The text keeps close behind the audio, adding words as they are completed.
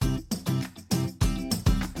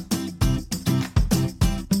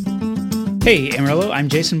Hey Amarillo, I'm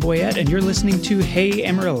Jason Boyette, and you're listening to Hey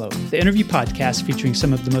Amarillo, the interview podcast featuring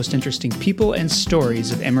some of the most interesting people and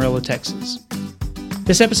stories of Amarillo, Texas.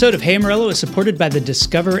 This episode of Hey Amarillo is supported by the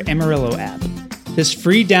Discover Amarillo app. This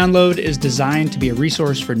free download is designed to be a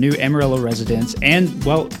resource for new Amarillo residents and,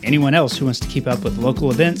 well, anyone else who wants to keep up with local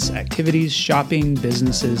events, activities, shopping,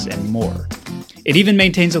 businesses, and more. It even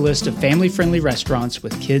maintains a list of family-friendly restaurants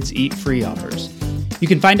with kids eat free offers. You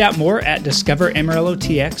can find out more at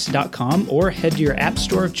discoveramorillotx.com or head to your app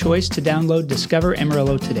store of choice to download Discover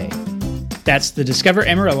Amarillo today. That's the Discover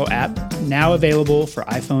Amarillo app, now available for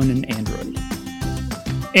iPhone and Android.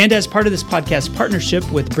 And as part of this podcast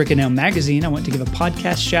partnership with Brick and Elm Magazine, I want to give a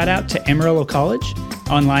podcast shout out to Amarillo College,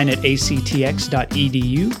 online at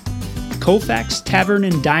actx.edu, Colfax Tavern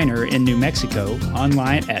and Diner in New Mexico,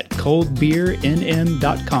 online at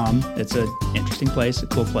coldbeernm.com. It's an interesting place, a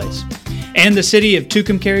cool place. And the city of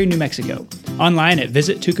Tucumcari, New Mexico, online at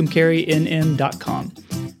visittucumcarinm.com.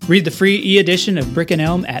 Read the free e-edition of Brick and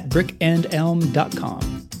Elm at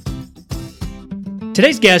brickandelm.com.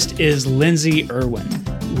 Today's guest is Lindsay Irwin.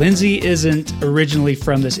 Lindsay isn't originally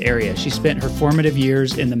from this area. She spent her formative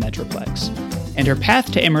years in the Metroplex. And her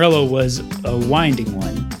path to Amarillo was a winding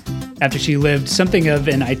one, after she lived something of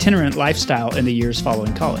an itinerant lifestyle in the years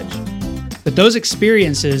following college. But those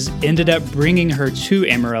experiences ended up bringing her to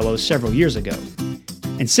Amarillo several years ago.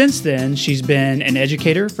 And since then, she's been an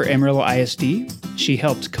educator for Amarillo ISD. She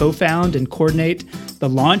helped co-found and coordinate the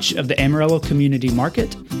launch of the Amarillo Community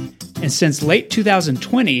Market. And since late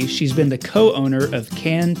 2020, she's been the co-owner of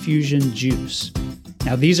Can Fusion Juice.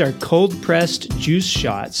 Now, these are cold-pressed juice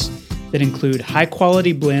shots that include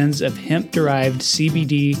high-quality blends of hemp-derived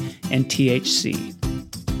CBD and THC.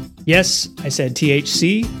 Yes, I said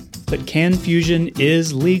THC, but Can Fusion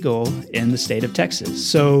is legal in the state of Texas.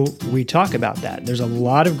 So we talk about that. There's a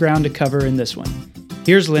lot of ground to cover in this one.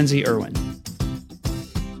 Here's Lindsay Irwin.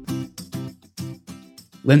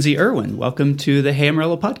 Lindsay Irwin, welcome to the Hey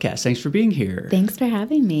Amarillo podcast. Thanks for being here. Thanks for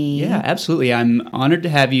having me. Yeah, absolutely. I'm honored to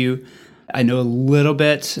have you. I know a little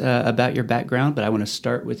bit about your background, but I want to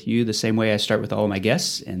start with you the same way I start with all of my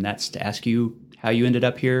guests, and that's to ask you how you ended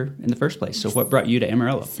up here in the first place. So what brought you to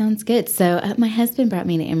Amarillo? Sounds good. So my husband brought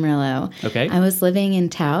me to Amarillo. Okay. I was living in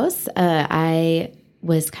Taos. I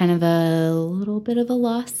was kind of a little bit of a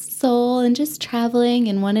lost soul and just traveling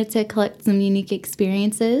and wanted to collect some unique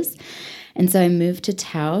experiences. And so I moved to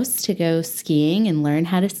Taos to go skiing and learn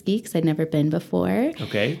how to ski because I'd never been before.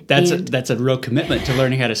 Okay. That's a real commitment to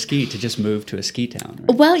learning how to ski, to just move to a ski town.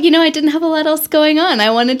 Right? Well, I didn't have a lot else going on.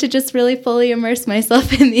 I wanted to just really fully immerse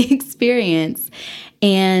myself in the experience.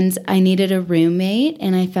 And I needed a roommate,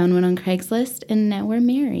 and I found one on Craigslist, and now we're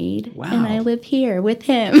married. Wow. And I live here with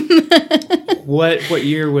him. What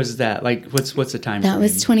year was that? Like, what's the time frame? That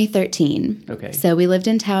was 2013. Okay. So we lived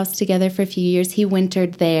in Taos together for a few years. He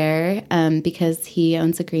wintered there because he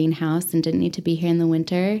owns a greenhouse and didn't need to be here in the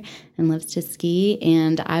winter and loves to ski.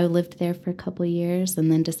 And I lived there for a couple of years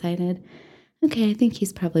and then decided, okay, I think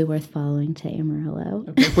he's probably worth following to Amarillo.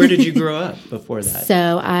 Okay. Where did you grow up before that?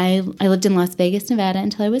 So I lived in Las Vegas, Nevada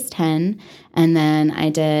until I was 10. And then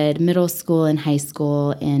I did middle school and high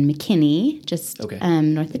school in McKinney, just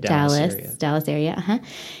north of Dallas area.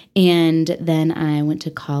 And then I went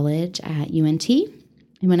to college at UNT. And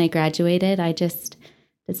when I graduated, I just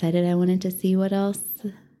decided I wanted to see what else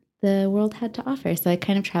the world had to offer. So I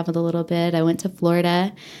kind of traveled a little bit. I went to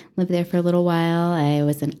Florida, lived there for a little while. I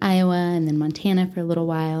was in Iowa and then Montana for a little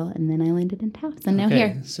while. And then I landed in Taos and now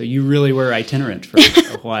here. So you really were itinerant for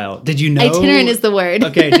a while. Did you know? Itinerant is the word.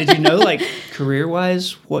 Okay. Did you know, like,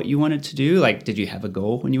 career-wise, what you wanted to do? Like, did you have a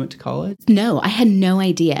goal when you went to college? No, I had no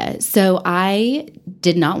idea. So I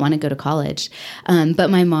did not want to go to college.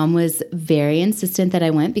 But my mom was very insistent that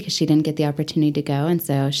I went because she didn't get the opportunity to go. And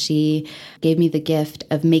so she gave me the gift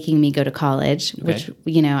of making me go to college, which,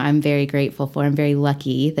 I'm very grateful for. I'm very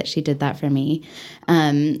lucky that she did that for me.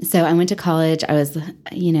 So I went to college. I was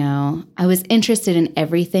interested in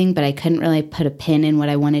everything, but I couldn't really put a pin in what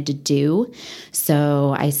I wanted to do.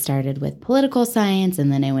 So I started with political science,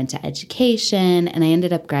 and then I went to education, and I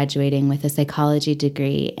ended up graduating with a psychology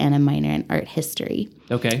degree and a minor in art history.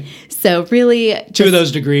 Okay. So really, two of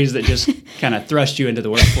those degrees that just kind of thrust you into the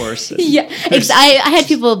workforce. Yeah. I had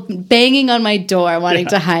people banging on my door wanting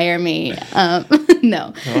to hire me.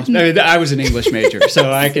 No. Well, I was an English major,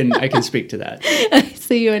 so I can speak to that.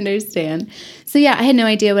 So you understand. So yeah, I had no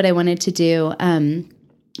idea what I wanted to do.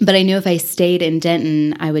 But I knew if I stayed in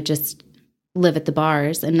Denton, I would just live at the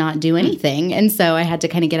bars and not do anything. And so I had to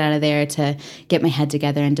kind of get out of there to get my head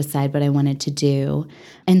together and decide what I wanted to do.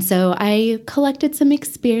 And so I collected some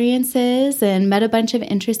experiences and met a bunch of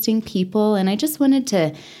interesting people. And I just wanted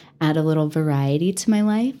to add a little variety to my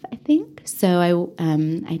life, I think. So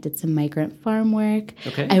I did some migrant farm work.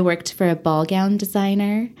 Okay. I worked for a ball gown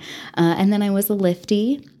designer, and then I was a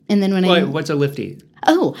liftie. And then What's a liftie?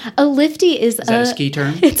 Oh, a liftie is that a ski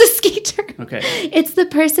term? It's a ski term. Okay. It's the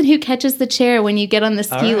person who catches the chair when you get on the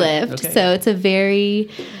ski lift. Okay. So it's a very,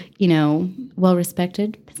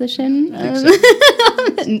 well-respected position.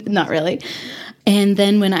 Not really. And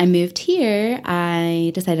then when I moved here,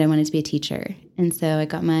 I decided I wanted to be a teacher. And so I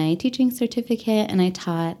got my teaching certificate, and I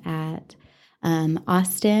taught at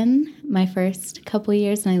Austin my first couple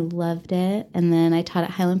years, and I loved it. And then I taught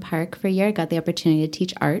at Highland Park for a year. I got the opportunity to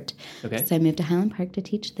teach art. Okay. So I moved to Highland Park to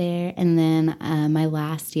teach there. And then my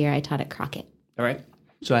last year, I taught at Crockett. All right.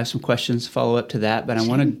 So I have some questions to follow up to that, but I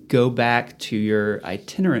want to go back to your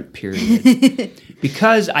itinerant period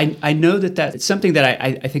because I know that's something that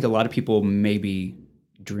I think a lot of people maybe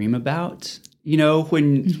dream about.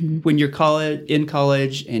 When you're in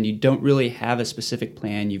college and you don't really have a specific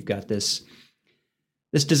plan, you've got this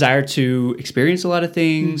desire to experience a lot of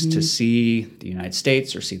things, to see the United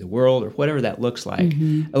States or see the world or whatever that looks like.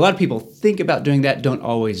 A lot of people think about doing that, don't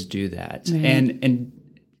always do that. Right. And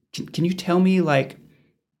can you tell me, like,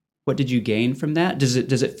 what did you gain from that? Does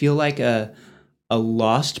it feel like a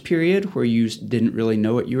lost period where you didn't really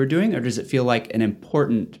know what you were doing, or does it feel like an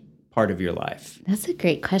important part of your life? That's a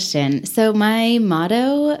great question. So my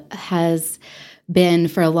motto has been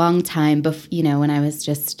for a long time, when I was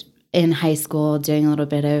just in high school doing a little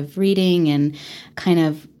bit of reading and kind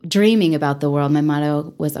of dreaming about the world, my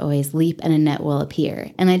motto was always leap and a net will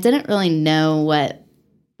appear. And I didn't really know what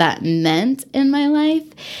that meant in my life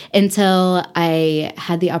until I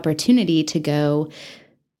had the opportunity to go.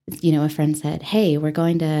 A friend said, "Hey, we're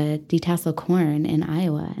going to detassel corn in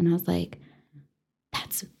Iowa." And I was like,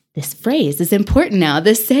 this phrase is important now,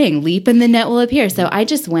 this saying, leap and the net will appear. So I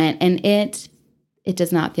just went, and it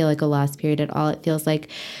does not feel like a lost period at all. It feels like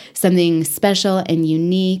something special and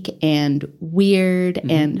unique and weird.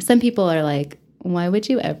 And some people are like, why would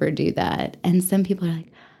you ever do that? And some people are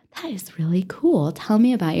like, that is really cool. Tell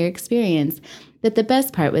me about your experience. But the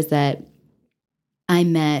best part was that I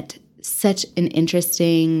met such an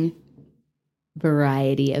interesting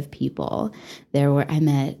variety of people. I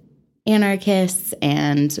met anarchists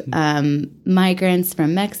and migrants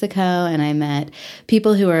from Mexico, and I met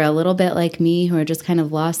people who are a little bit like me, who are just kind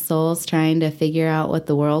of lost souls trying to figure out what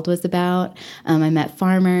the world was about. I met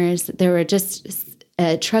farmers. There were just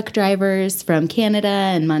truck drivers from Canada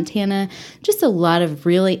and Montana, just a lot of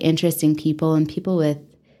really interesting people and people with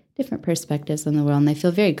different perspectives on the world. And I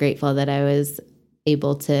feel very grateful that I was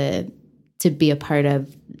able to be a part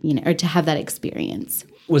of, or to have that experience.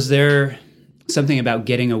 Was there something about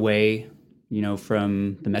getting away,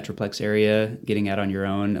 from the Metroplex area, getting out on your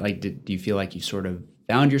own? Like, do you feel like you sort of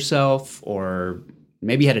found yourself, or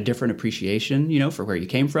maybe had a different appreciation, for where you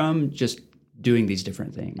came from, just doing these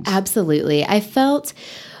different things? Absolutely. I felt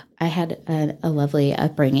I had a lovely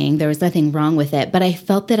upbringing. There was nothing wrong with it, but I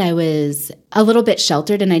felt that I was a little bit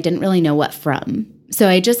sheltered and I didn't really know what from. So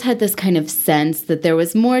I just had this kind of sense that there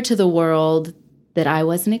was more to the world that I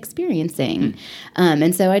wasn't experiencing.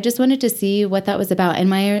 And so I just wanted to see what that was about. And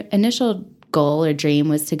my initial goal or dream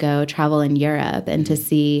was to go travel in Europe and to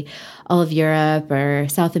see all of Europe or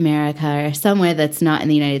South America or somewhere that's not in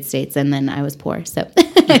the United States. And then I was poor, so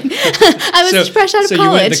I was fresh out of college. So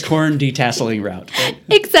you went the corn detasseling route. Right?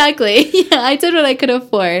 Exactly. Yeah, I did what I could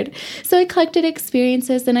afford. So I collected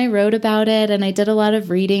experiences and I wrote about it and I did a lot of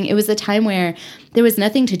reading. It was a time where there was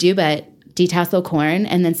nothing to do but detassel corn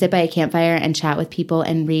and then sit by a campfire and chat with people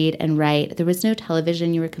and read and write. There was no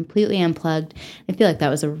television. You were completely unplugged. I feel like that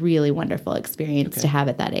was a really wonderful experience to have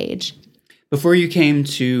at that age. Before you came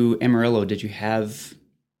to Amarillo, did you have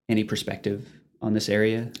any perspective on this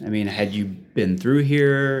area? I mean, had you been through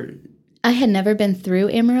here? I had never been through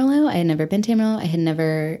Amarillo. I had never been to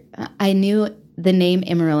Amarillo. I knew the name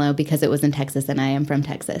Amarillo because it was in Texas and I am from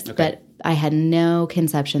Texas, but I had no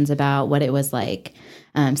conceptions about what it was like.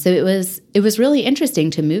 So it was really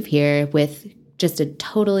interesting to move here with just a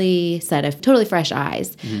totally fresh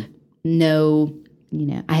eyes. No,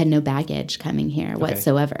 I had no baggage coming here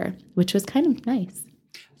whatsoever, which was kind of nice.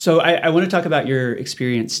 So I want to talk about your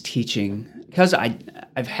experience teaching, because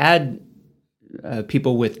I've had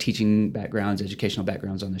people with teaching backgrounds, educational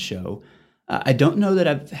backgrounds on the show. I don't know that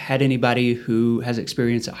I've had anybody who has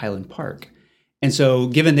experience at Highland Park. And so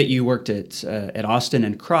given that you worked at Austin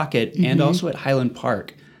and Crockett and also at Highland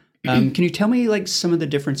Park, can you tell me like some of the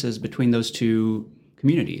differences between those two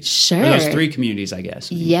communities? Sure. Or those three communities, I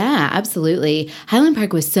guess. Yeah, absolutely. Highland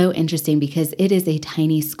Park was so interesting because it is a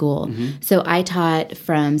tiny school. So I taught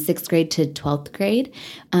from 6th grade to 12th grade,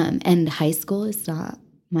 and high school is not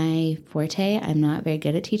my forte. I'm not very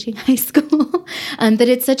good at teaching high school, but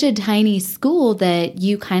it's such a tiny school that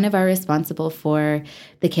you kind of are responsible for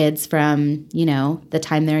the kids from, the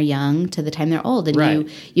time they're young to the time they're old. And right.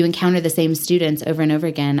 you encounter the same students over and over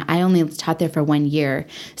again. I only taught there for 1 year,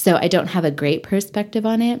 so I don't have a great perspective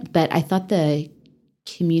on it, but I thought the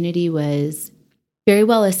community was very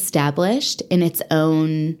well established in its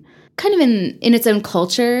own kind of in its own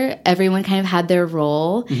culture. Everyone kind of had their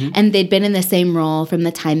role, and they'd been in the same role from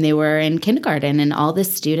the time they were in kindergarten, and all the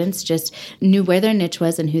students just knew where their niche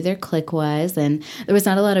was and who their clique was, and there was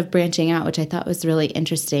not a lot of branching out, which I thought was really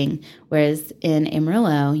interesting. Whereas in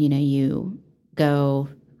Amarillo, you go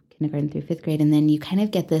kindergarten through 5th grade, and then you kind of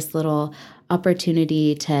get this little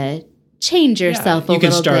opportunity to change yourself a little bit. You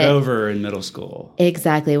can start over in middle school.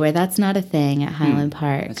 Exactly, where that's not a thing at Highland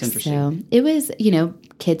Park. That's interesting. So it was,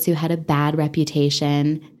 kids who had a bad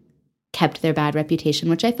reputation kept their bad reputation,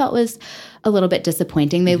 which I felt was a little bit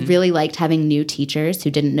disappointing. They really liked having new teachers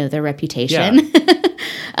who didn't know their reputation.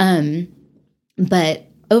 Yeah. But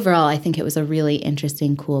overall, I think it was a really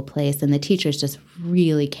interesting, cool place. And the teachers just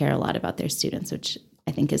really care a lot about their students, which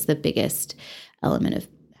I think is the biggest element of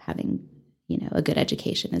having a good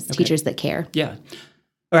education is teachers that care. Yeah.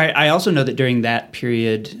 All right. I also know that during that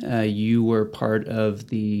period, you were part of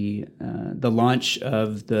the launch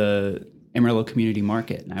of the Amarillo Community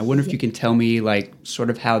Market. And I wonder if you can tell me, sort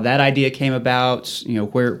of how that idea came about.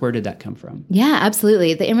 Where did that come from? Yeah,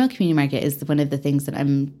 absolutely. The Amarillo Community Market is one of the things that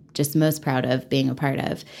I'm just most proud of being a part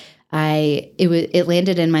of. It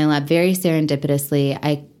landed in my lap very serendipitously.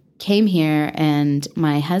 I came here, and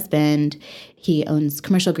my husband, he owns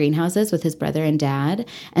commercial greenhouses with his brother and dad,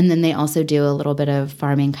 and then they also do a little bit of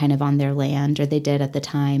farming kind of on their land, or they did at the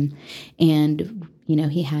time. And,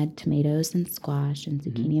 he had tomatoes and squash and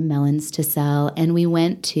zucchini and melons to sell, and we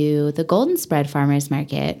went to the Golden Spread Farmers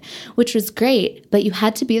Market, which was great, but you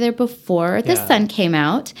had to be there before the sun came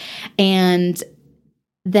out, and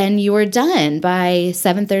then you were done by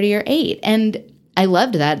 7:30 or 8, and I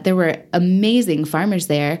loved that. There were amazing farmers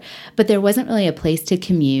there, but there wasn't really a place to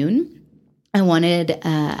commune. I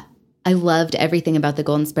loved everything about the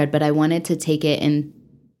Golden Spread, but I wanted to take it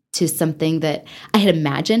into something that I had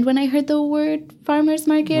imagined when I heard the word farmer's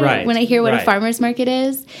market, when I hear what a farmer's market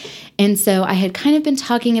is. And so I had kind of been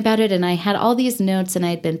talking about it, and I had all these notes, and I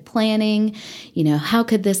had been planning, how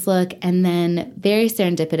could this look? And then very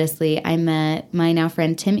serendipitously, I met my now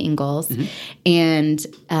friend, Tim Ingalls, and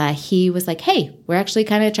he was like, hey, we're actually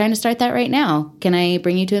kind of trying to start that right now. Can I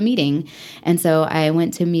bring you to a meeting? And so I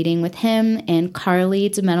went to a meeting with him and Carly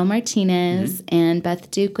DeMetto Martinez, and Beth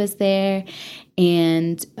Duke was there,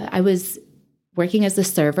 and I was working as a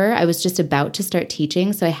server. I was just about to start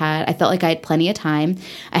teaching, so I felt like I had plenty of time.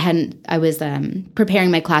 I was preparing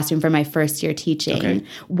my classroom for my first year teaching,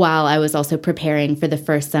 while I was also preparing for the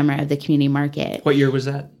first summer of the community market. What year was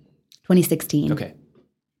that? 2016. Okay.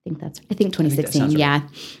 I think 2016. Yeah.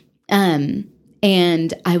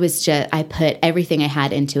 And I put everything I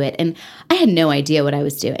had into it, and I had no idea what I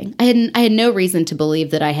was doing. I had no reason to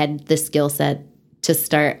believe that I had the skill set to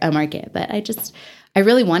start a market, but I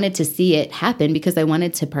really wanted to see it happen because I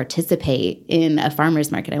wanted to participate in a farmer's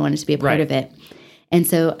market. I wanted to be a part of it. And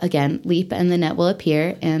so again, leap and the net will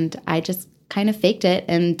appear. And I just kind of faked it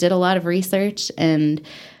and did a lot of research and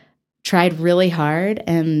tried really hard,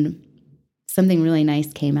 and something really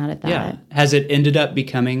nice came out of that. Yeah. Has it ended up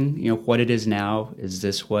becoming, what it is now? Is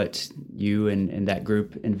this what you and that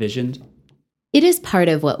group envisioned? It is part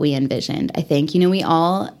of what we envisioned, I think. We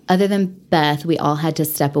all, other than Beth, we all had to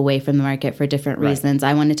step away from the market for different reasons.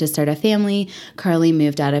 I wanted to start a family. Carly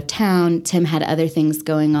moved out of town. Tim had other things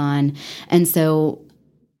going on. And so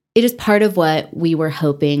it is part of what we were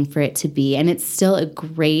hoping for it to be. And it's still a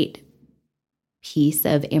great piece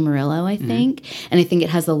of Amarillo, I think. And I think it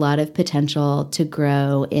has a lot of potential to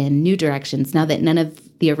grow in new directions. Now that none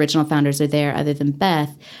of the original founders are there other than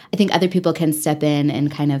Beth, I think other people can step in and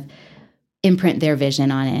kind of imprint their vision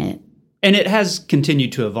on it. And it has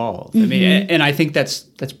continued to evolve. I mean, and I think that's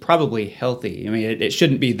probably healthy. I mean, it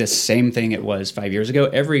shouldn't be the same thing it was 5 years ago.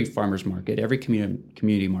 Every farmer's market, every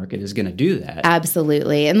community market is going to do that.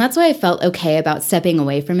 Absolutely. And that's why I felt okay about stepping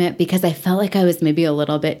away from it, because I felt like I was maybe a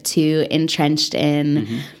little bit too entrenched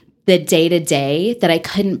in the day-to-day that I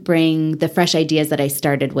couldn't bring the fresh ideas that I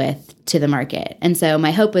started with to the market. And so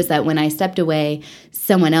my hope was that when I stepped away,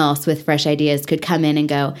 someone else with fresh ideas could come in and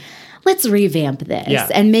go, let's revamp this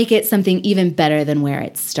and make it something even better than where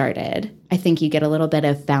it started. I think you get a little bit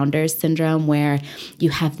of founder's syndrome where you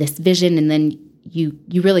have this vision and then you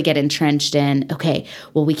really get entrenched in, okay,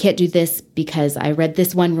 well, we can't do this because I read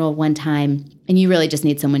this one rule one time, and you really just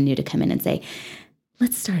need someone new to come in and say,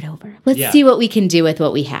 let's start over. Let's see what we can do with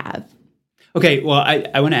what we have. Okay, well,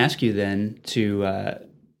 I want to ask you then to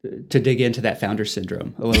dig into that founder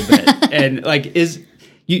syndrome a little bit. And like,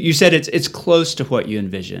 you said it's close to what you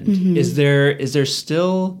envisioned. Mm-hmm. Is there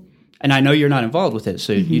still, and I know you're not involved with it,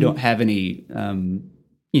 so mm-hmm. you don't have any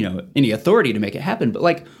any authority to make it happen, but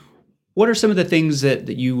like, what are some of the things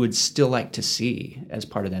that you would still like to see as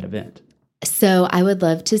part of that event? So I would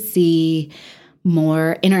love to see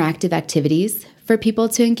more interactive activities for people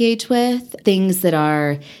to engage with, things that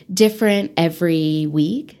are different every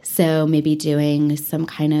week. So maybe doing some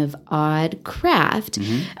kind of odd craft.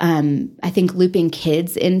 Mm-hmm. I think looping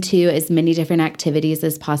kids into as many different activities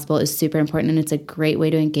as possible is super important, and it's a great way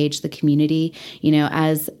to engage the community. You know,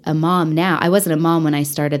 as a mom now, I wasn't a mom when I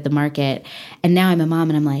started the market, and now I'm a mom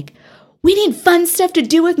and I'm like, we need fun stuff to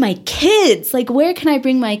do with my kids. Like, where can I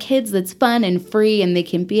bring my kids that's fun and free and they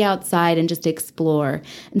can be outside and just explore?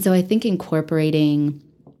 And so I think incorporating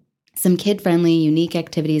some kid-friendly, unique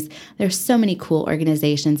activities. There's so many cool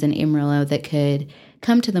organizations in Amarillo that could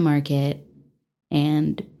come to the market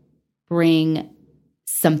and bring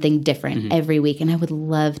something different mm-hmm. every week. And I would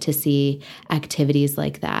love to see activities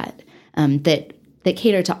like that that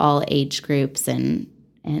cater to all age groups and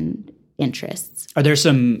interests. Are there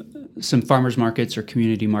some farmers markets or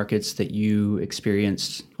community markets that you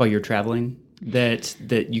experienced while you're traveling that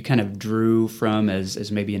you kind of drew from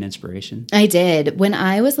as maybe an inspiration? I did. When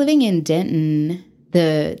I was living in Denton,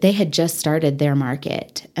 they had just started their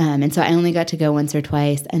market. And so I only got to go once or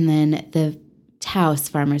twice. And then the Taos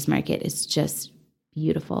Farmers Market is just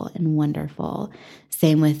beautiful and wonderful.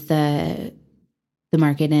 Same with the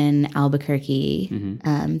market in Albuquerque.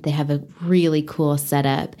 Mm-hmm. They have a really cool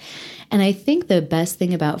setup. And I think the best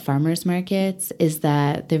thing about farmers markets is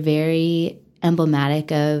that they're very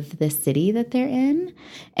emblematic of the city that they're in.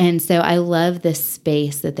 And so I love the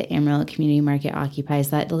space that the Amarillo Community Market occupies,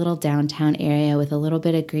 that little downtown area with a little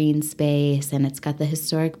bit of green space, and it's got the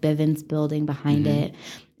historic Bivens building behind mm-hmm. it.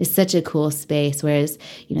 It's such a cool space, whereas,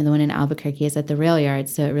 the one in Albuquerque is at the rail yard,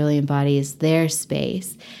 so it really embodies their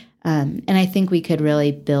space. And I think we could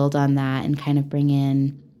really build on that and kind of bring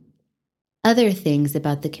in other things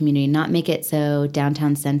about the community, not make it so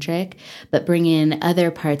downtown centric, but bring in other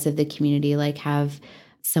parts of the community, like have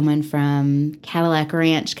someone from Cadillac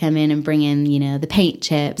Ranch come in and bring in, the paint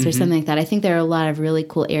chips mm-hmm. or something like that. I think there are a lot of really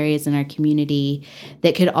cool areas in our community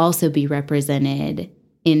that could also be represented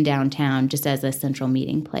in downtown just as a central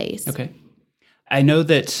meeting place. Okay. I know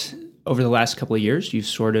that over the last couple of years, you've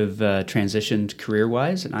sort of transitioned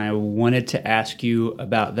career-wise, and I wanted to ask you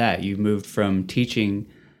about that. You moved from teaching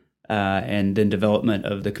and then development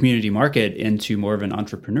of the community market into more of an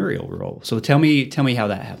entrepreneurial role. So tell me how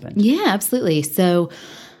that happened. Yeah, absolutely. So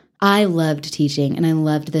I loved teaching, and I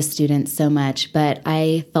loved the students so much, but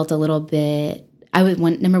I felt a little bit...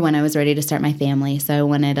 number one, I was ready to start my family, so I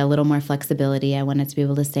wanted a little more flexibility. I wanted to be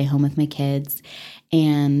able to stay home with my kids,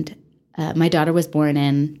 and my daughter was born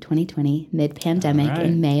in 2020, mid-pandemic, right.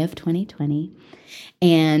 in May of 2020.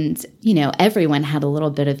 And, everyone had a little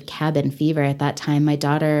bit of cabin fever at that time. My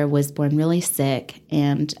daughter was born really sick,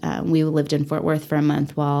 and we lived in Fort Worth for a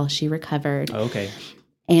month while she recovered. Oh, okay.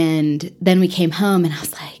 And then we came home, and I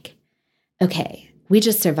was like, okay, we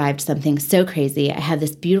just survived something so crazy. I have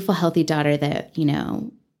this beautiful, healthy daughter that,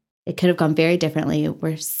 it could have gone very differently.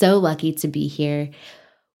 We're so lucky to be here.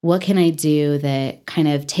 What can I do that kind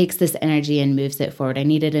of takes this energy and moves it forward? I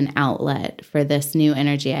needed an outlet for this new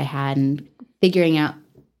energy I had, and figuring out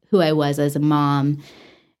who I was as a mom,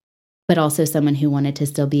 but also someone who wanted to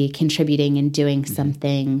still be contributing and doing mm-hmm.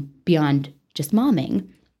 something beyond just momming.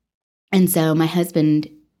 And so my husband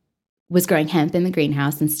was growing hemp in the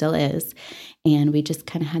greenhouse and still is. And we just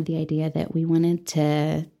kind of had the idea that we wanted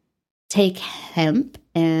to take hemp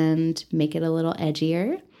and make it a little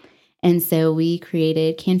edgier. And so we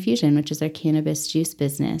created CanFusion, which is our cannabis juice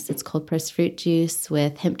business. It's cold pressed fruit juice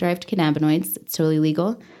with hemp-derived cannabinoids. It's totally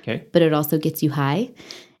legal, okay, but it also gets you high.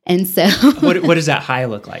 And so... what does that high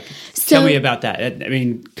look like? Tell me about that. I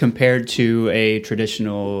mean, compared to a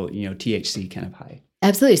traditional, THC kind of high.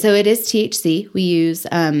 Absolutely. So it is THC. We use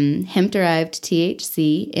hemp-derived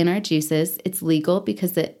THC in our juices. It's legal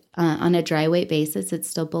because on a dry weight basis, it's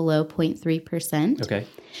still below 0.3%. Okay.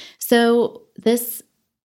 So this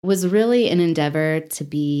was really an endeavor to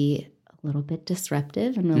be a little bit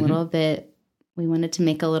disruptive and a mm-hmm. little bit, we wanted to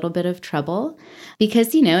make a little bit of trouble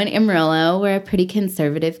because, in Amarillo, we're a pretty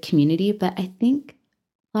conservative community, but I think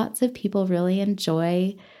lots of people really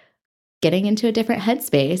enjoy getting into a different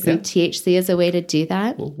headspace. Yeah. And THC is a way to do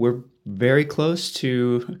that. Well, we're very close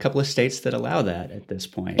to a couple of states that allow that at this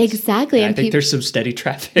point. Exactly. I And think there's some steady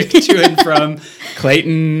traffic to and from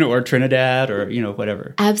Clayton or Trinidad or,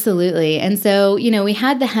 whatever. Absolutely. And so, we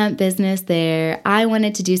had the hemp business there. I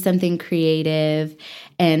wanted to do something creative.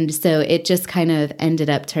 And so it just kind of ended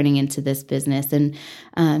up turning into this business. And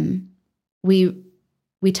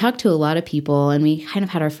we talked to a lot of people, and we kind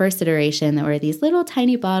of had our first iteration that were these little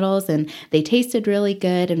tiny bottles, and they tasted really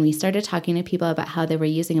good. And we started talking to people about how they were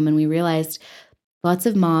using them. And we realized lots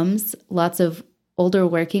of moms, lots of older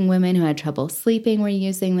working women who had trouble sleeping were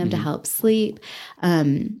using them to help sleep.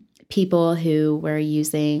 People who were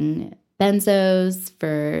using benzos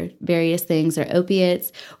for various things or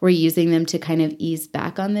opiates were using them to kind of ease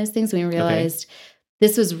back on those things. We realized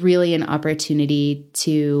this was really an opportunity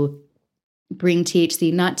to bring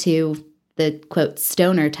THC not to the, quote,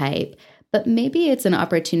 stoner type, but maybe it's an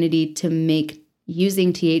opportunity to make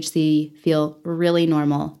using THC feel really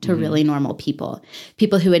normal to really normal people.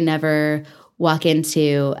 People who would never walk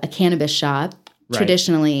into a cannabis shop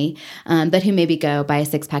traditionally, but who maybe go buy a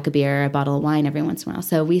 6-pack of beer or a bottle of wine every once in a while.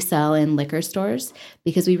 So we sell in liquor stores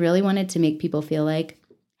because we really wanted to make people feel like,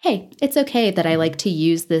 hey, it's okay that I like to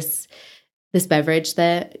use this beverage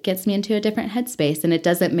that gets me into a different headspace, and it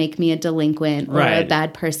doesn't make me a delinquent or a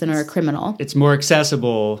bad person or a criminal. It's more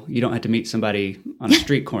accessible. You don't have to meet somebody on a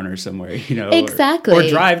street corner somewhere, Exactly. or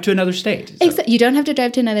drive to another state. So. You don't have to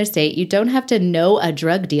drive to another state. You don't have to know a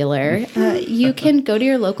drug dealer. You can go to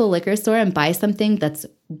your local liquor store and buy something that's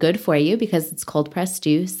good for you because it's cold pressed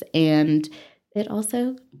juice, and it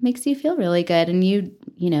also makes you feel really good. And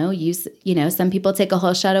some people take a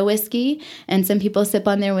whole shot of whiskey and some people sip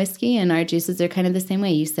on their whiskey, and our juices are kind of the same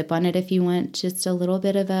way. You sip on it if you want just a little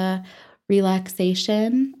bit of a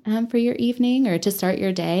relaxation for your evening or to start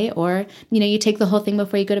your day, or, you take the whole thing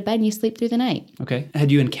before you go to bed and you sleep through the night. Okay. Had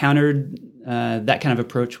you encountered that kind of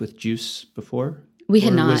approach with juice before? We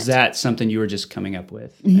had not. Was that something you were just coming up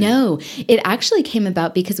with? No, it actually came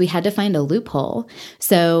about because we had to find a loophole.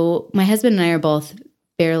 So my husband and I are both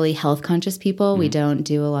fairly health conscious people. We don't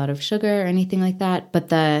do a lot of sugar or anything like that. But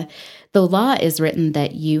the law is written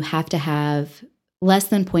that you have to have less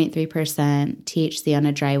than 0.3% THC on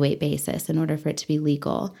a dry weight basis in order for it to be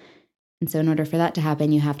legal. And so in order for that to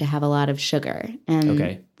happen, you have to have a lot of sugar.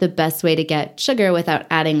 And the best way to get sugar without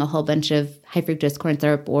adding a whole bunch of high fructose corn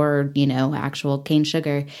syrup or, actual cane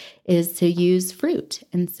sugar is to use fruit.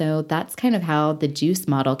 And so that's kind of how the juice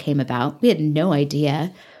model came about. We had no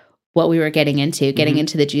idea what we were getting into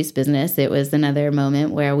the juice business. It was another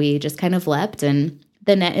moment where we just kind of leapt and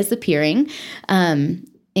the net is appearing.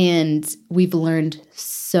 And we've learned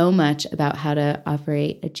so much about how to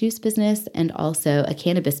operate a juice business and also a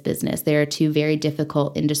cannabis business. They are two very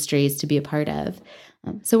difficult industries to be a part of.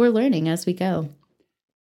 So we're learning as we go.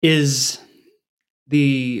 Let's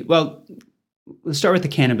start with the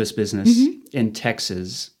cannabis business in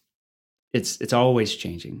Texas. It's always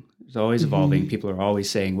changing. It's always evolving. People are always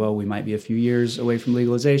saying, well, we might be a few years away from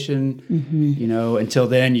legalization. Until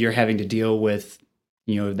then you're having to deal with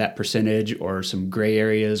that percentage or some gray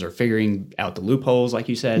areas or figuring out the loopholes, like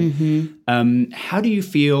you said. How do you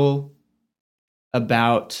feel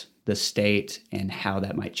about the state and how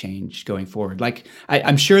that might change going forward? Like,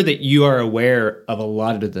 I'm sure that you are aware of a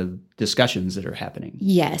lot of the discussions that are happening.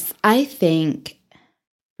 Yes. I think,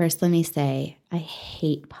 first, let me say, I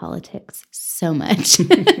hate politics so much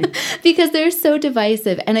because they're so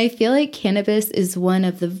divisive. And I feel like cannabis is one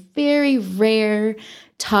of the very rare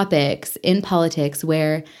topics in politics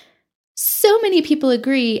where so many people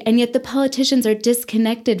agree, and yet the politicians are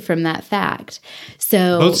disconnected from that fact.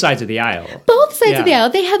 So both sides of the aisle. Both sides of the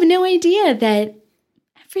aisle. They have no idea that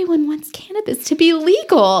everyone wants cannabis to be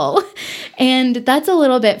legal. And that's a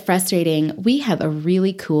little bit frustrating. We have a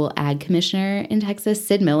really cool ag commissioner in Texas,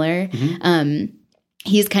 Sid Miller.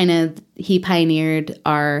 He pioneered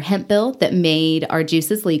our hemp bill that made our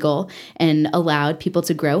juices legal and allowed people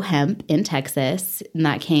to grow hemp in Texas. And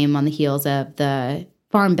that came on the heels of the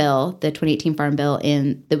Farm Bill, the 2018 Farm Bill,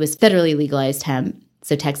 that was federally legalized hemp.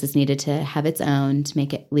 So Texas needed to have its own to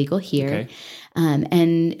make it legal here. Okay.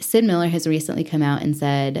 And Sid Miller has recently come out and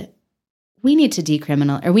said, we need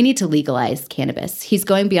to legalize cannabis. He's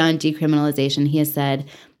going beyond decriminalization. He has said,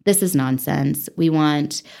 this is nonsense. We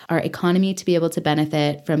want our economy to be able to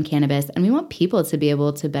benefit from cannabis, and we want people to be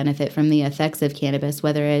able to benefit from the effects of cannabis,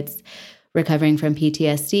 whether it's recovering from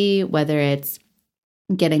PTSD, whether it's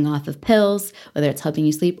getting off of pills, whether it's helping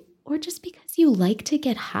you sleep, or just because you like to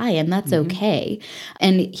get high, and that's okay.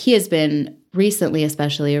 And he has been recently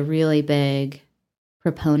especially a really big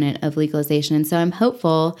proponent of legalization. And so I'm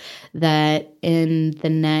hopeful that in the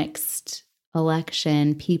next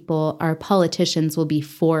election, our politicians will be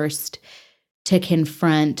forced to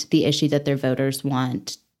confront the issue that their voters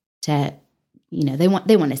want to, they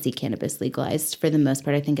want to see cannabis legalized. For the most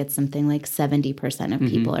part, I think it's something like 70% of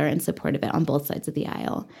people are in support of it on both sides of the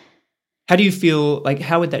aisle. How do you feel,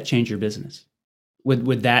 how would that change your business?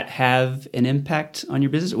 Would that have an impact on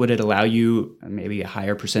your business? Would it allow you maybe a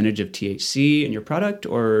higher percentage of THC in your product,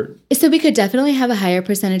 or? So we could definitely have a higher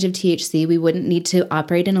percentage of THC. We wouldn't need to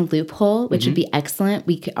operate in a loophole, which would be excellent.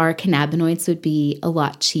 Our cannabinoids would be a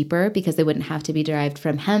lot cheaper because they wouldn't have to be derived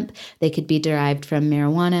from hemp. They could be derived from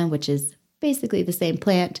marijuana, which is basically the same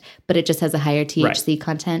plant, but it just has a higher THC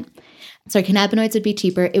content. So our cannabinoids would be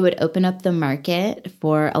cheaper. It would open up the market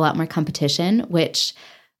for a lot more competition, which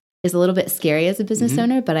is a little bit scary as a business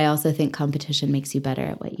owner, but I also think competition makes you better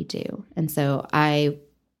at what you do. And so I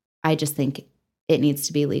just think it needs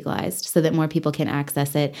to be legalized so that more people can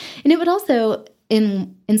access it. And it would also,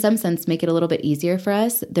 in some sense, make it a little bit easier for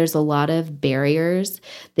us. There's a lot of barriers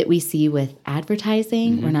that we see with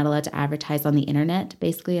advertising. We're not allowed to advertise on the internet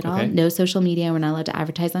basically at all. No social media. We're not allowed to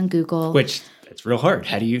advertise on Google. Which it's real hard.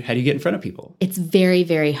 How do you get in front of people? It's very,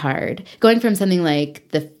 very hard. Going from something like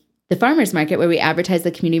the farmers market where we advertise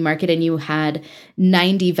the community market and you had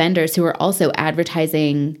 90 vendors who were also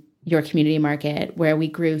advertising your community market, where we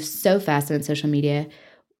grew so fast on social media,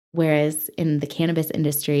 whereas in the cannabis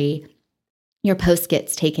industry, your post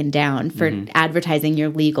gets taken down for advertising your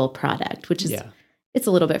legal product, which is it's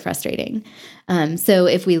a little bit frustrating. So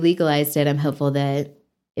if we legalized it, I'm hopeful that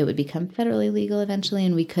it would become federally legal eventually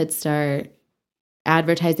and we could start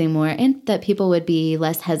advertising more, and that people would be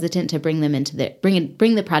less hesitant to bring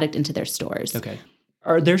the product into their stores. Okay.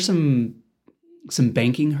 Are there some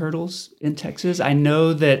banking hurdles in Texas? I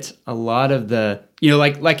know that a lot of the,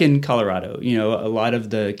 like in Colorado, a lot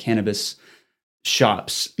of the cannabis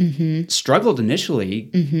shops struggled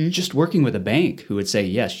initially just working with a bank who would say,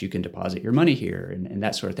 yes, you can deposit your money here and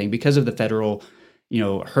that sort of thing because of the federal,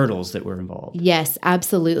 hurdles that were involved. Yes,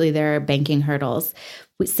 absolutely. There are banking hurdles.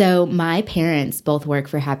 So my parents both work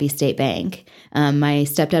for Happy State Bank. My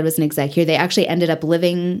stepdad was an exec here. They actually ended up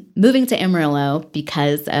moving to Amarillo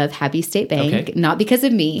because of Happy State Bank, not because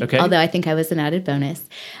of me, although I think I was an added bonus.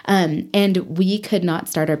 And we could not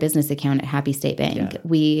start our business account at Happy State Bank. Yeah.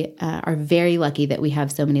 We are very lucky that we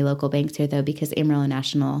have so many local banks here, though, because Amarillo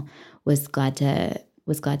National was glad to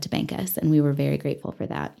bank us, and we were very grateful for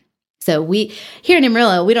that. So here in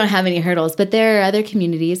Amarillo, we don't have any hurdles, but there are other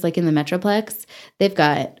communities like in the Metroplex, they've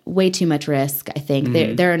got way too much risk, I think.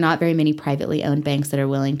 There are not very many privately owned banks that are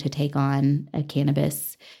willing to take on a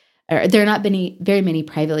cannabis, or there are not very many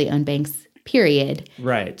privately owned banks, period.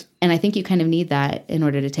 Right. And I think you kind of need that in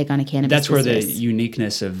order to take on a cannabis That's business. Where the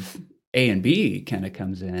uniqueness of A and B kind of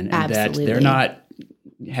comes in. And Absolutely. That they're not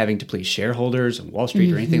having to please shareholders on Wall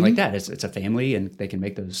Street or anything like that. It's a family and they can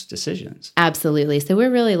make those decisions. Absolutely. So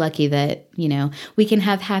we're really lucky that, we can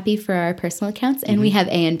have Happy for our personal accounts and we have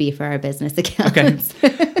A and B for our business accounts.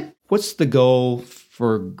 Okay. What's the goal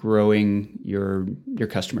for growing your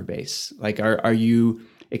customer base? Like, are you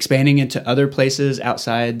expanding into other places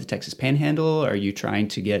outside the Texas Panhandle? Are you trying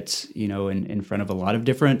to get, in front of a lot of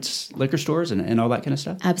different liquor stores and all that kind of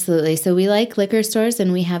stuff? Absolutely. So we like liquor stores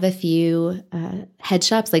and we have a few head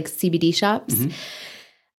shops, like CBD shops.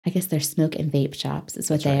 I guess they're smoke and vape shops is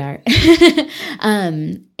what they are.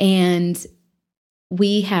 And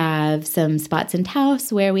we have some spots in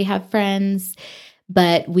Taos where we have friends,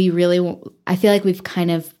 but I feel like we've kind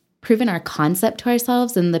of proven our concept to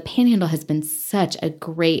ourselves, and the Panhandle has been such a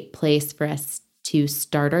great place for us to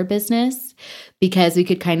start our business because we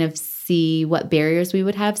could kind of see what barriers we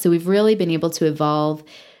would have. So we've really been able to evolve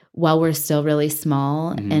while we're still really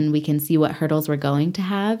small, and we can see what hurdles we're going to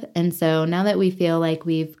have. And so now that we feel like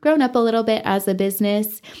we've grown up a little bit as a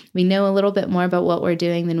business, we know a little bit more about what we're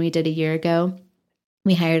doing than we did a year ago.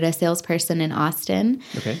 We hired a salesperson in Austin.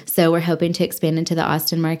 Okay. So we're hoping to expand into the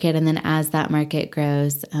Austin market. And then as that market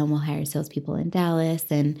grows, we'll hire salespeople in Dallas.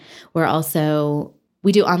 And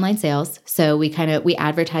we do online sales. So we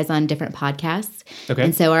advertise on different podcasts. Okay.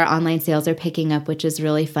 And so our online sales are picking up, which is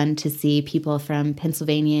really fun to see people from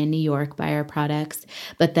Pennsylvania and New York buy our products.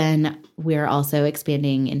 But then we're also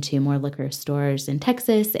expanding into more liquor stores in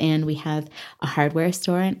Texas. And we have a hardware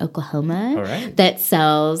store in Oklahoma that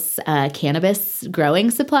sells cannabis growing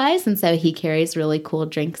supplies. And so he carries really cool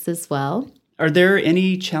drinks as well. Are there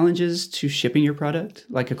any challenges to shipping your product,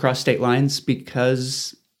 like across state lines,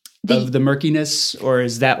 because of the murkiness, or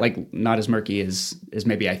is that like not as murky as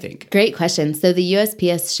maybe I think? Great question. So the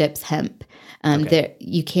USPS ships hemp. There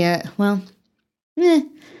you can't. Well,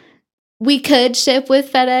 We could ship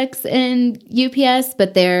with FedEx and UPS,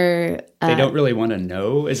 but they don't really want to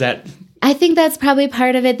know. Is that? I think that's probably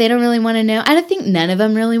part of it. They don't really want to know. I don't think none of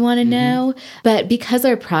them really want to know. But because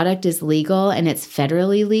our product is legal and it's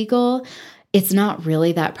federally legal, it's not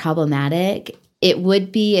really that problematic. It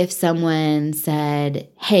would be if someone said,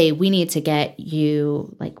 hey, we need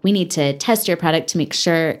to test your product to make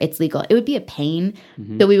sure it's legal. It would be a pain,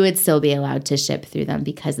 but we would still be allowed to ship through them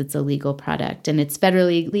because it's a legal product and it's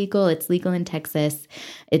federally legal. It's legal in Texas.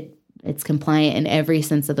 It's compliant in every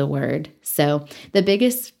sense of the word. So the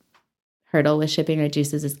biggest hurdle with shipping our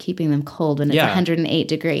juices is keeping them cold when it's 108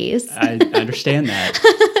 degrees. I understand that.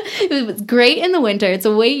 It's great in the winter. It's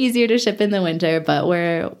way easier to ship in the winter, but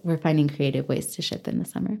we're finding creative ways to ship in the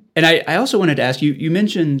summer. And I also wanted to ask you, you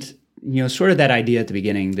mentioned, sort of that idea at the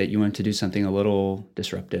beginning that you wanted to do something a little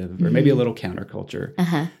disruptive or maybe a little counterculture.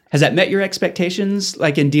 Has that met your expectations,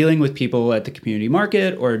 like in dealing with people at the community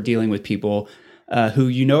market or dealing with people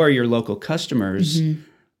who are your local customers?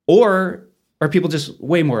 Or are people just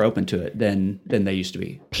way more open to it than they used to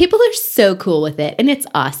be? People are so cool with it, and it's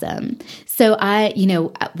awesome. So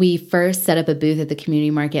we first set up a booth at the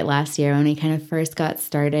community market last year when we kind of first got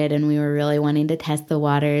started, and we were really wanting to test the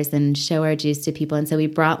waters and show our juice to people. And so we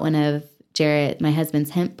brought one of Jarrett, my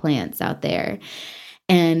husband's hemp plants out there.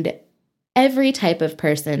 And every type of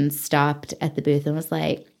person stopped at the booth and was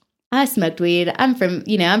like, I smoked weed. I'm from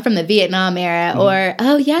the Vietnam era. Or,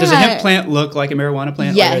 oh, yeah. Does a hemp plant look like a marijuana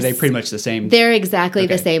plant? Yes. Or are they pretty much the same? They're exactly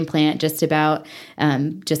the same plant, just about,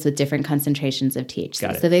 just with different concentrations of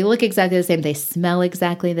THC. So they look exactly the same. They smell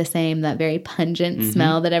exactly the same, that very pungent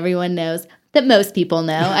smell that everyone knows, that most people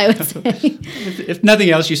know, I would say. If nothing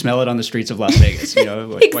else, you smell it on the streets of Las Vegas, exactly.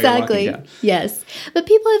 While you're walking down. Yes. But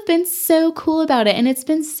people have been so cool about it, and it's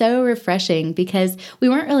been so refreshing because we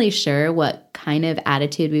weren't really sure what kind of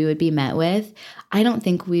attitude we would be met with. I don't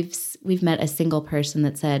think we've met a single person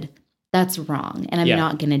that said, that's wrong, and I'm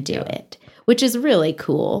not going to do it, which is really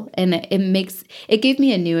cool. And it gave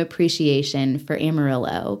me a new appreciation for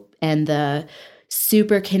Amarillo and the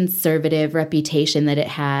super conservative reputation that it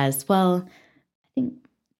has. Well, I think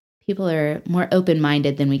people are more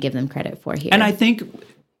open-minded than we give them credit for here. And I think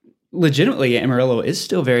legitimately Amarillo is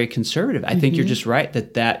still very conservative. I think you're just right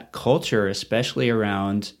that culture, especially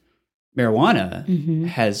around marijuana,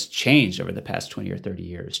 has changed over the past 20 or 30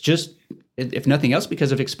 years. Just, if nothing else,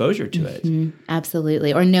 because of exposure to it.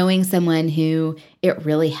 Absolutely. Or knowing someone who it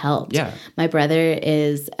really helped. Yeah. My brother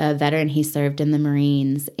is a veteran. He served in the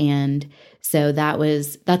Marines. And so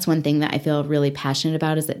that's one thing that I feel really passionate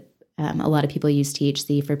about, is that a lot of people use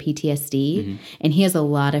THC for PTSD. And he has a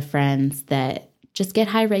lot of friends that just get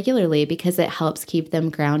high regularly because it helps keep them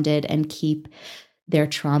grounded and keep their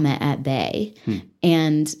trauma at bay.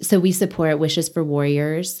 And so we support Wishes for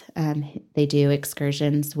Warriors. They do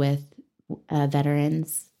excursions with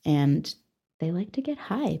veterans, and they like to get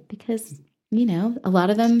high because, a lot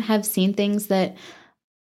of them have seen things that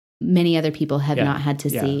many other people have not had to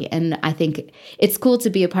see. And I think it's cool to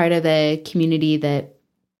be a part of a community that,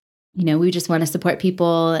 we just want to support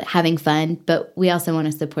people having fun, but we also want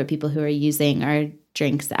to support people who are using our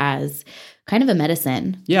drinks as kind of a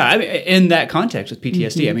medicine. Yeah, I mean, in that context with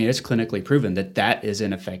PTSD, I mean, it's clinically proven that is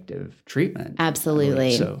an effective treatment.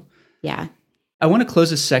 Absolutely. So, yeah. I want to close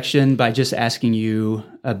this section by just asking you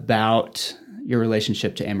about your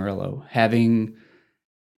relationship to Amarillo, having,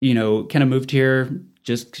 kind of moved here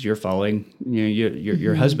just because you're following,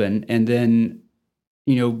 your husband, and then,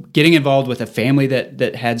 getting involved with a family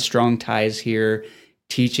that had strong ties here,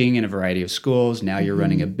 teaching in a variety of schools. Now you're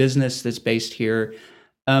running a business that's based here.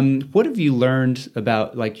 What have you learned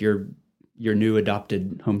about like your new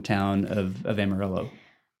adopted hometown of Amarillo?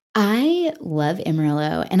 I love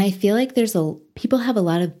Amarillo, and I feel like people have a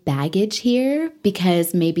lot of baggage here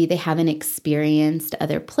because maybe they haven't experienced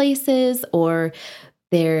other places, or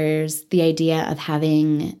there's the idea of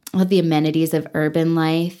having all the amenities of urban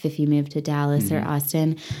life if you move to Dallas or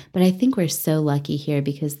Austin. But I think we're so lucky here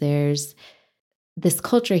because there's this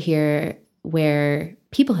culture here where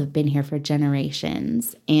people have been here for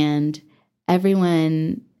generations, and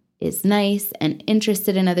everyone is nice and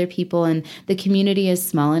interested in other people, and the community is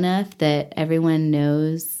small enough that everyone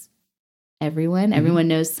knows everyone. Everyone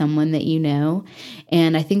knows someone that you know.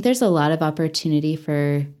 And I think there's a lot of opportunity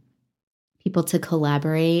for people to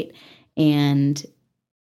collaborate and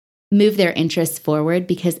move their interests forward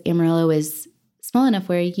because Amarillo is small enough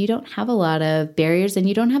where you don't have a lot of barriers and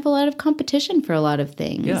you don't have a lot of competition for a lot of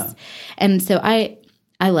things. Yeah. And so I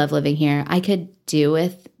love living here. I could do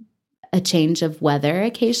with a change of weather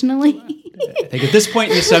occasionally. I think at this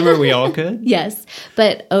point in the summer, we all could. Yes.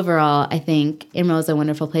 But overall, I think Amarillo is a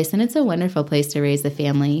wonderful place, and it's a wonderful place to raise a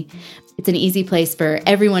family. It's an easy place for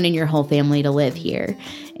everyone in your whole family to live here.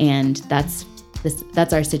 And that's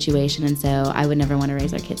our situation. And so I would never want to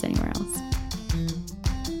raise our kids anywhere else.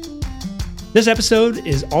 This episode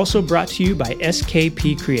is also brought to you by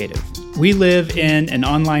SKP Creative. We live in an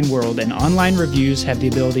online world, and online reviews have the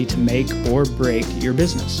ability to make or break your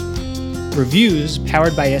business. Reviews,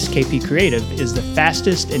 powered by SKP Creative, is the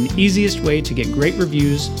fastest and easiest way to get great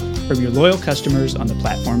reviews from your loyal customers on the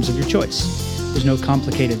platforms of your choice. There's no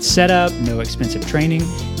complicated setup, no expensive training.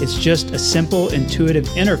 It's just a simple, intuitive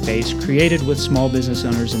interface created with small business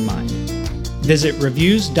owners in mind. Visit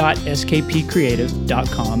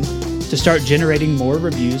reviews.skpcreative.com to start generating more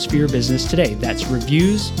reviews for your business today. That's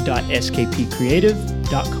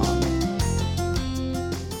reviews.skpcreative.com.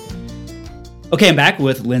 Okay, I'm back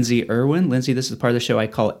with Lindsay Irwin. Lindsay, this is the part of the show I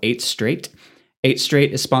call 8 Straight. 8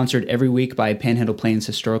 Straight is sponsored every week by Panhandle Plains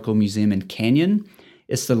Historical Museum in Canyon.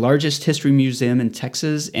 It's the largest history museum in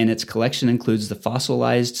Texas, and its collection includes the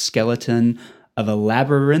fossilized skeleton of a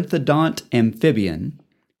labyrinthodont amphibian,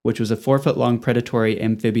 which was a 4-foot-long predatory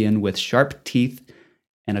amphibian with sharp teeth,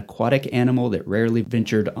 an aquatic animal that rarely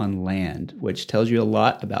ventured on land, which tells you a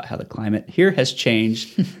lot about how the climate here has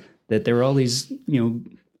changed, that there were all these,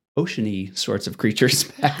 oceany sorts of creatures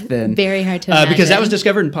back then. Very hard to imagine. Because that was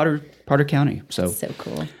discovered in Potter County. So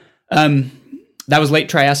cool. That was late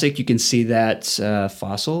Triassic. You can see that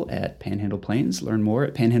fossil at Panhandle Plains. Learn more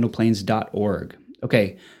at panhandleplains.org.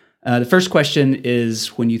 Okay, the first question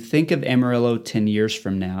is, when you think of Amarillo 10 years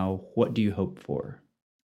from now, what do you hope for?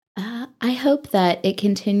 I hope that it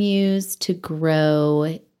continues to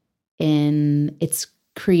grow in its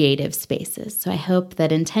creative spaces. So I hope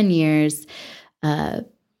that in 10 years,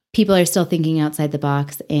 people are still thinking outside the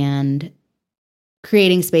box and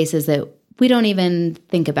creating spaces that we don't even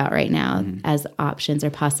think about right now as options or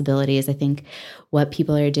possibilities. I think what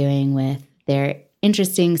people are doing with their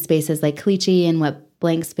interesting spaces like Caliche and what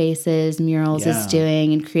Blank Spaces Murals is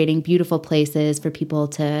doing, and creating beautiful places for people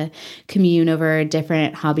to commune over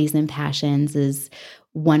different hobbies and passions is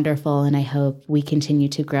wonderful. And I hope we continue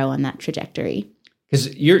to grow on that trajectory.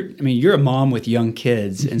 Because you're a mom with young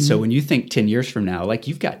kids. And so when you think 10 years from now, like,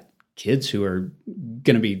 you've got kids who are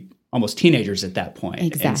going to be almost teenagers at that point.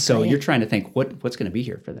 Exactly. And so you're trying to think what's going to be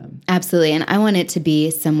here for them. Absolutely. And I want it to be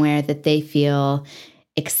somewhere that they feel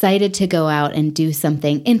excited to go out and do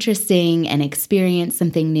something interesting and experience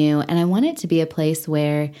something new. And I want it to be a place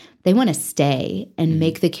where they want to stay and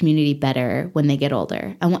make the community better when they get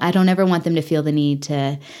older. I don't ever want them to feel the need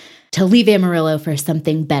to leave Amarillo for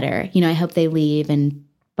something better. I hope they leave and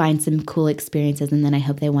find some cool experiences, and then I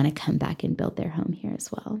hope they want to come back and build their home here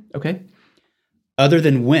as well. Okay. Other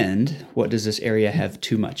than wind, what does this area have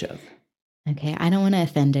too much of? Okay, I don't want to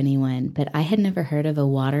offend anyone, but I had never heard of a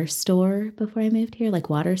water store before I moved here, like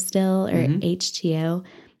Water Still or H2O.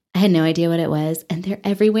 I had no idea what it was, and they're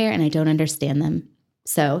everywhere, and I don't understand them.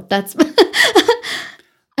 So that's...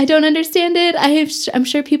 I don't understand it. I'm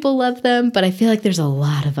sure people love them, but I feel like there's a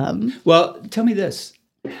lot of them. Well, tell me this.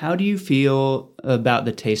 How do you feel about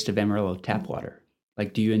the taste of Amarillo tap water?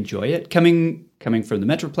 Like, do you enjoy it? Coming from the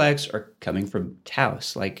Metroplex or coming from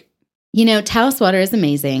Taos? Taos water is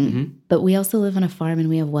amazing, but we also live on a farm and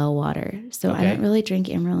we have well water. So I don't really drink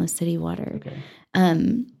Amarillo City water. Okay.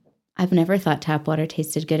 I've never thought tap water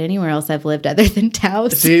tasted good anywhere else I've lived other than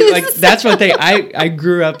Taos. See, that's one thing. I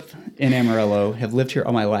grew up in Amarillo, have lived here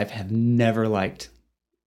all my life, have never liked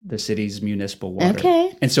the city's municipal water.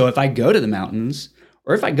 Okay. And so if I go to the mountains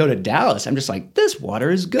or if I go to Dallas, I'm just like, this water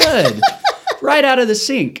is good. Right out of the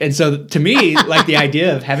sink. And so to me, the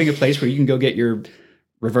idea of having a place where you can go get your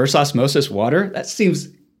reverse osmosis water, that seems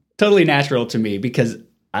totally natural to me because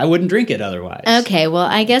I wouldn't drink it otherwise. Okay, well,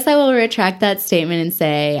 I guess I will retract that statement and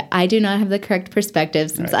say I do not have the correct perspective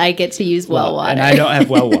since I get to use well water. And I don't have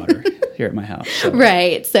well water here at my house. So.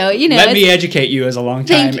 Right. So, let me educate you as a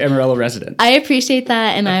longtime Amarillo resident. I appreciate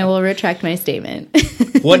that, and I will retract my statement.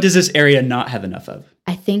 What does this area not have enough of?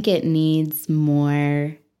 I think it needs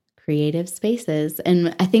more creative spaces,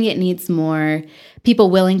 and I think it needs more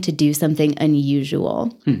people willing to do something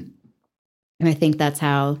unusual. And I think that's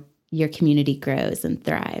how your community grows and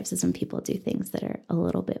thrives, is when people do things that are a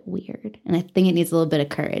little bit weird. And I think it needs a little bit of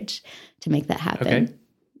courage to make that happen. Okay,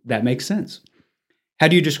 that makes sense. How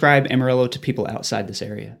do you describe Amarillo to people outside this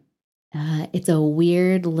area? It's a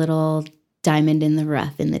weird little diamond in the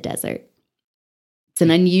rough in the desert. It's an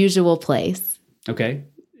unusual place. Okay.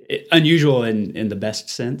 Unusual in the best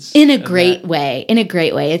sense? In a great way. In a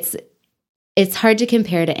great way. It's hard to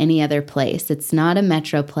compare to any other place. It's not a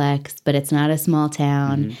metroplex, but it's not a small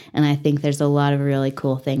town. And I think there's a lot of really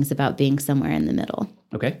cool things about being somewhere in the middle.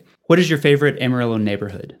 Okay. What is your favorite Amarillo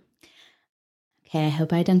neighborhood? Okay, I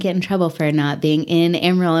hope I don't get in trouble for not being in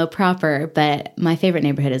Amarillo proper, but my favorite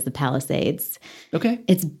neighborhood is the Palisades. Okay.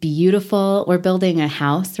 It's beautiful. We're building a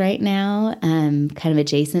house right now, kind of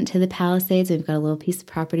adjacent to the Palisades. We've got a little piece of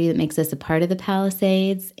property that makes us a part of the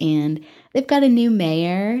Palisades, and they've got a new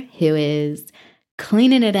mayor who is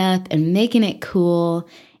cleaning it up and making it cool,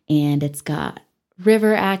 and it's got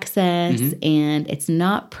river access, and it's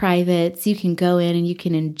not private, so you can go in and you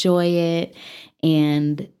can enjoy it,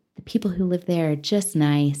 and the people who live there are just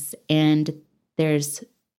nice. And there's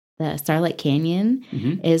the Starlight Canyon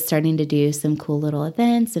is starting to do some cool little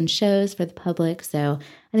events and shows for the public. So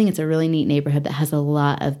I think it's a really neat neighborhood that has a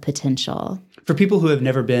lot of potential. For people who have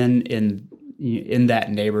never been in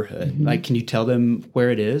that neighborhood, like, can you tell them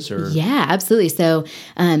where it is? Or Yeah, absolutely. So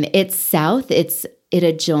it's south. It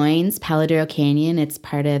adjoins Paladero Canyon. It's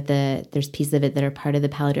part of there's pieces of it that are part of the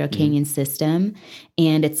Paladero Canyon system.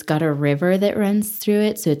 And it's got a river that runs through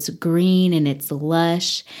it. So it's green and it's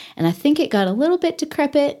lush. And I think it got a little bit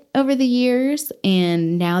decrepit over the years.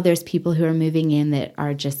 And now there's people who are moving in that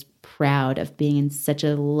are just proud of being in such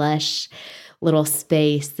a lush little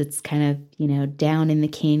space that's kind of, down in the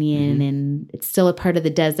canyon, and it's still a part of the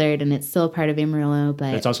desert, and it's still a part of Amarillo,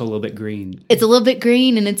 but it's also a little bit green. It's a little bit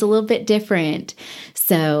green, and it's a little bit different.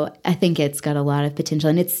 So I think it's got a lot of potential.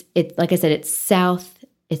 And it's like I said, it's south.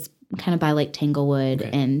 It's kind of by Lake Tanglewood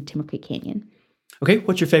and Timber Creek Canyon. Okay.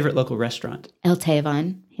 What's your favorite local restaurant? El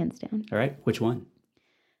Teavon, hands down. All right. Which one?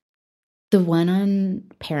 The one on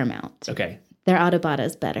Paramount. Okay. Their adobada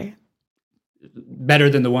is better. Better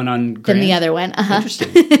than the one on Grand? Than the other one.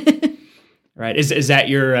 Interesting. All right. Is that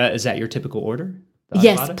your typical order?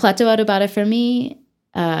 Yes. Plato adobada for me.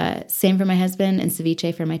 Same for my husband, and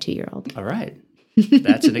ceviche for my 2-year-old. All right.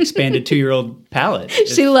 That's an expanded 2-year-old palate.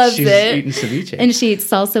 She loves She's it. eating ceviche. And she eats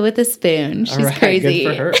salsa with a spoon. She's crazy.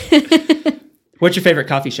 Good for her. What's your favorite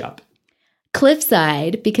coffee shop?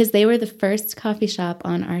 Cliffside, because they were the first coffee shop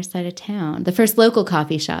on our side of town. The first local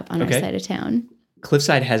coffee shop on our side of town.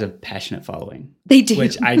 Cliffside has a passionate following. They do.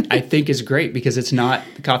 Which I think is great, because it's not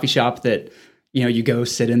the coffee shop that, you go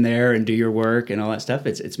sit in there and do your work and all that stuff.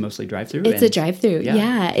 It's mostly drive-through. It's a drive-through.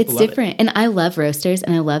 Yeah, it's different. And I love Roasters,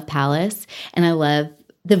 and I love Palace, and I love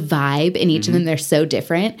the vibe in each of them. They're so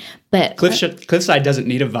different. But Cliffside doesn't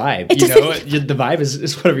need a vibe. The vibe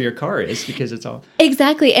is whatever your car is, because it's all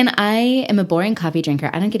exactly. And I am a boring coffee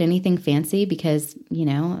drinker. I don't get anything fancy because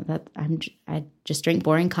I just drink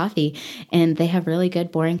boring coffee. And they have really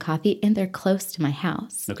good boring coffee, and they're close to my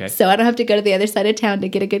house. Okay, so I don't have to go to the other side of town to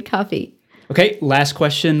get a good coffee. Okay, last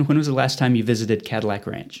question. When was the last time you visited Cadillac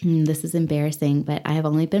Ranch? This is embarrassing, but I have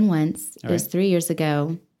only been once. It was 3 years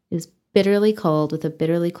ago. It was bitterly cold with a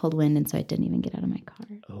bitterly cold wind, and so I didn't even get out of my car.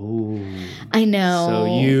 Oh. I know. So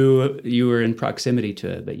you were in proximity to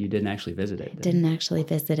it, but you didn't actually visit it. Didn't actually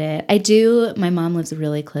visit it. I do. My mom lives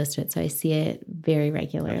really close to it, so I see it very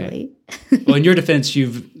regularly. Okay. Well, in your defense,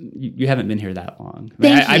 you haven't been here that long.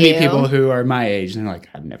 I meet people who are my age, and they're like,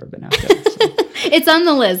 I've never been out there. So. It's on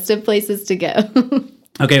the list of places to go.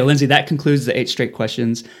 Okay, Lindsay, that concludes the 8 straight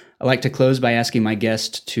questions. I like to close by asking my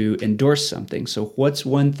guest to endorse something. So what's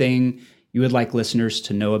one thing you would like listeners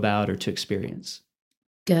to know about or to experience?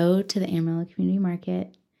 Go to the Amarillo Community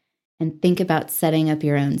Market and think about setting up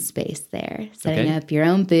your own space there. Setting up your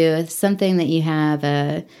own booth, something that you have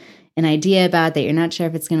an idea about that you're not sure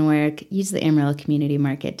if it's going to work. Use the Amarillo Community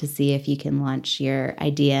Market to see if you can launch your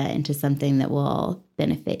idea into something that will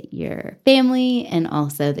benefit your family and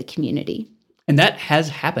also the community. And that has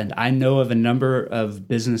happened. I know of a number of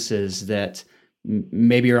businesses that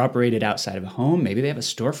maybe are operated outside of a home. Maybe they have a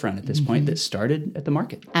storefront at this point that started at the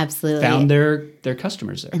market. Absolutely. Found their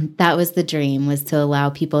customers there. And that was the dream, was to allow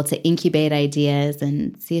people to incubate ideas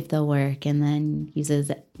and see if they'll work, and then use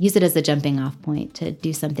it as a jumping off point to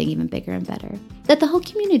do something even bigger and better that the whole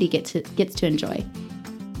community gets to enjoy.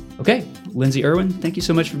 Okay. Lindsay Irwin, thank you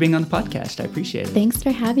so much for being on the podcast. I appreciate it. Thanks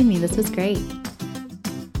for having me. This was great.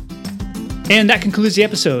 And that concludes the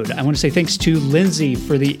episode. I want to say thanks to Lindsay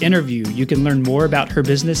for the interview. You can learn more about her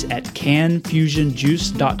business at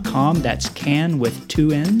canfusionjuice.com. That's can with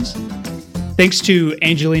 2 N's. Thanks to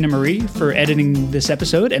Angelina Marie for editing this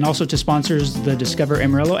episode, and also to sponsors the Discover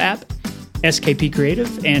Amarillo app, SKP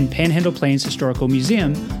Creative, and Panhandle Plains Historical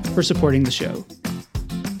Museum for supporting the show.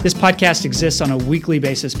 This podcast exists on a weekly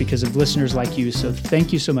basis because of listeners like you, so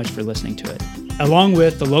thank you so much for listening to it, along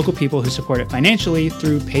with the local people who support it financially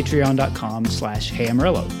through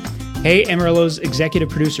patreon.com/HeyAmarillo. Hey Amarillo's executive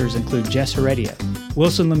producers include Jess Heredia,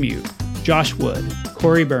 Wilson Lemieux, Josh Wood,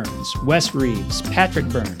 Corey Burns, Wes Reeves, Patrick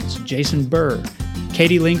Burns, Jason Burr,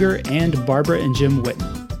 Katie Linger, and Barbara and Jim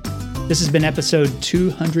Witten. This has been episode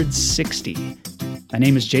 260. My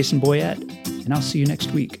name is Jason Boyett, and I'll see you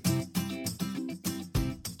next week.